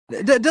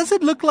Does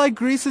it look like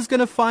Greece is going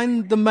to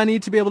find the money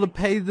to be able to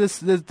pay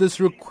this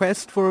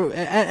request for,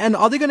 and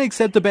are they going to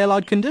accept the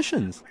bailout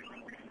conditions?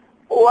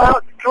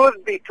 Well,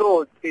 truth be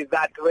told is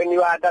that when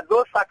you are under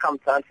those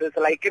circumstances,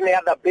 like any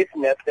other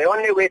business, the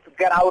only way to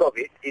get out of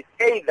it is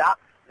either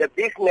the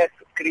business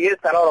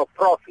creates a lot of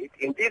profit.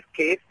 In this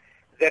case,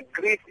 the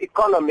Greece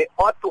economy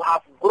ought to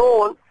have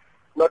grown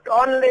not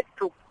only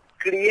to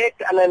create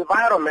an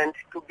environment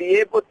to be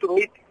able to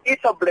meet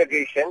its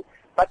obligation,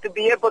 but to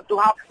be able to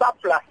have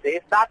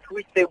surpluses, that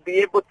which they'll be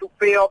able to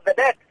pay off the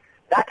debt.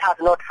 That has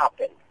not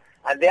happened,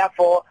 and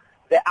therefore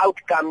the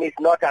outcome is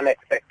not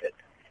unexpected.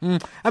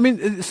 I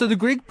mean, so the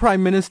Greek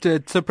Prime Minister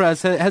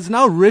Tsipras has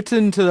now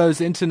written to those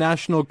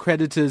international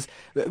creditors,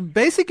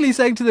 basically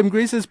saying to them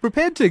Greece is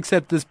prepared to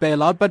accept this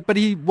bailout, but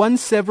he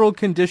wants several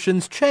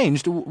conditions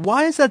changed.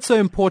 Why is that so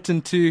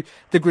important to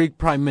the Greek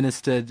Prime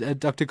Minister,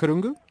 Dr.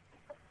 Karungu?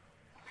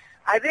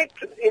 I think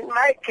in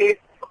my case,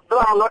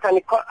 though I'm not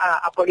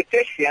a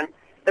politician,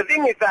 the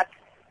thing is that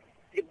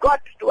you've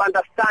got to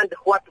understand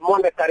what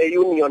monetary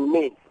union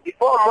means.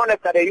 Before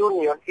monetary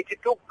union, it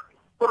took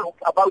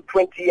about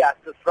 20 years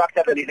to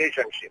structure the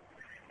relationship.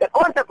 The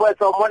consequence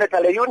of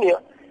monetary union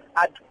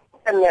and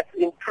openness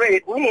in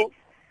trade means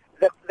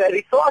that the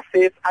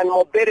resources and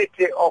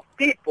mobility of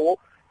people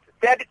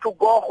tend to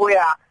go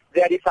where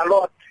there is a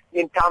lot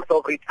in terms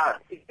of return.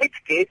 In which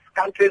case,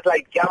 countries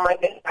like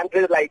Germany,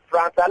 countries like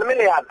France, and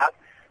many others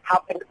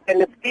have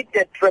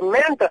benefited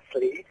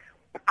tremendously.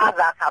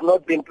 Others have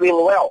not been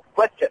doing well.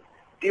 Question: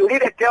 do you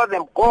really tell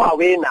them go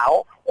away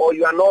now, or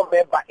you are no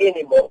member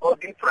anymore, or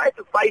do you try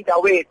to find a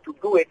way to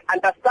do it,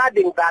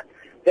 understanding that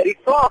the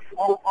resource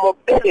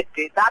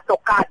mobility that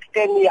occurred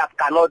 10 years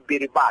cannot be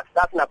reversed?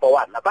 That's number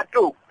one. Number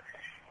two,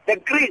 the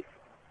Greece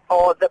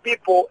or the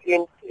people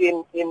in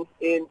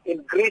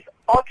Greece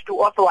ought to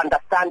also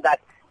understand that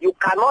you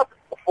cannot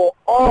for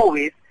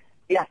always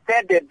be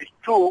acceded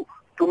to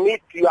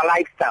meet your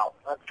lifestyle.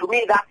 To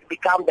me, that's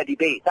become the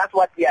debate. That's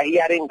what we are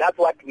hearing. That's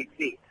what we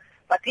see.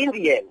 But in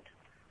the end,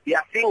 we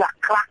are seeing a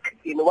crack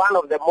in one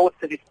of the most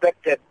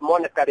respected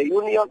monetary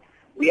unions.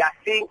 We are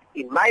seeing,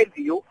 in my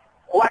view,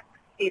 what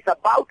is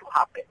about to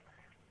happen.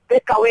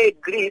 Take away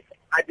Greece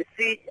and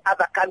see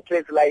other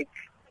countries like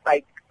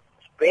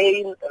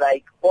Spain,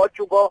 like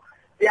Portugal.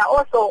 They are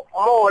also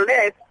more or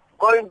less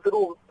going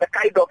through the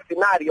kind of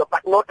scenario,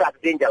 but not as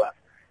dangerous.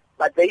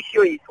 But the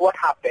issue is what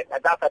happened,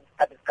 and that's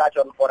a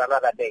discussion for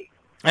another day.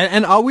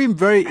 And are we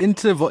very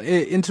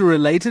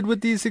interrelated with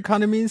these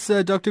economies,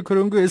 Dr.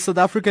 Karungu? Is South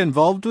Africa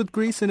involved with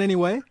Greece in any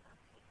way?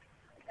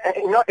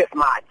 Not as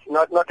much,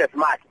 not as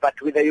much, but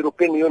with the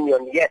European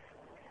Union, yes.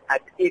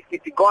 And if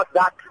it goes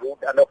that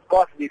route, and of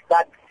course we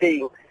start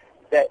seeing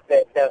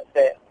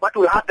what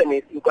will happen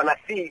is you're going to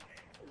see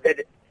that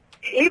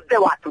if they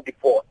were to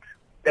default,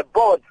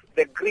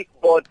 the Greek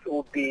bonds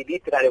would be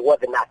literally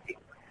worth nothing.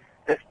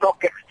 The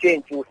stock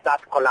exchange will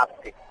start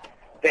collapsing.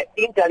 The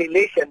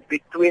interrelation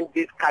between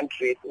these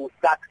countries will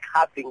start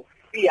having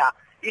fear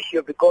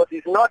issue because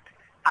it's not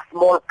a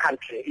small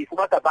country. It's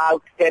not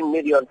about 10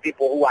 million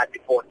people who are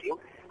defaulting,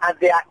 and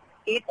they are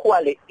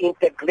equally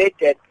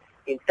integrated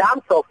in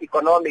terms of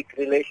economic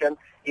relations,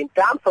 in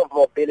terms of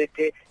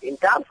mobility, in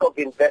terms of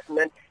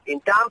investment, in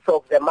terms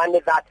of the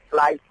money that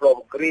flies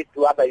from Greece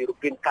to other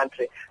European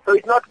countries. So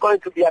it's not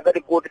going to be a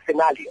very good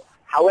scenario.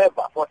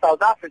 However, for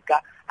South Africa,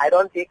 I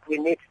don't think we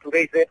need to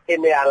raise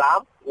any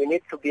alarm. We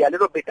need to be a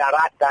little bit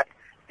alert that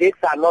things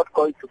are not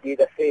going to be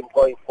the same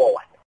going forward.